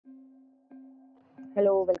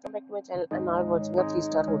Hello, welcome back to my channel and now I'm watching a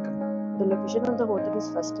 3-star hotel. The location of the hotel is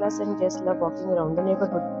first class and guests love walking around the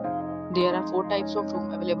neighborhood. There are 4 types of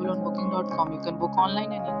room available on booking.com. You can book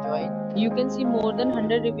online and enjoy it. You can see more than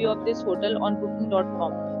 100 reviews of this hotel on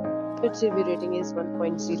booking.com. Its review rating is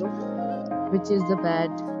 1.0, which is the bad.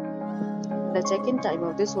 The check-in time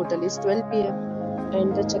of this hotel is 12 p.m.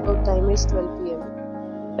 and the check-out time is 12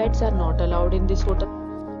 p.m. Pets are not allowed in this hotel.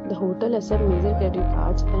 The hotel accepts major credit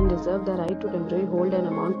cards and reserves the right to temporarily hold an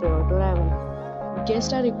amount prior to arrival.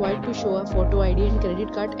 Guests are required to show a photo ID and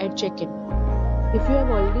credit card at check-in. If you have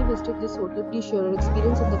already visited this hotel, please share your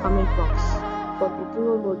experience in the comment box. For booking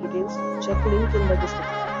or more details, check link in the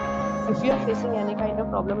description. If you are facing any kind of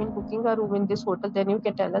problem in booking a room in this hotel, then you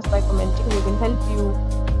can tell us by commenting. We will help you.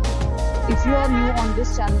 If you are new on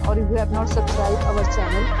this channel or if you have not subscribed our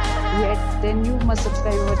channel yet, then you must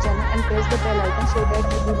subscribe our channel and press the bell icon so that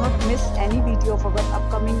you do not miss any video of our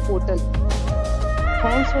upcoming hotel.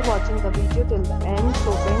 Thanks for watching the video till the end.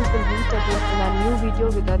 So friends, will meet again in a new video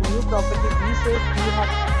with a new property. Be safe, be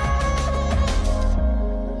happy.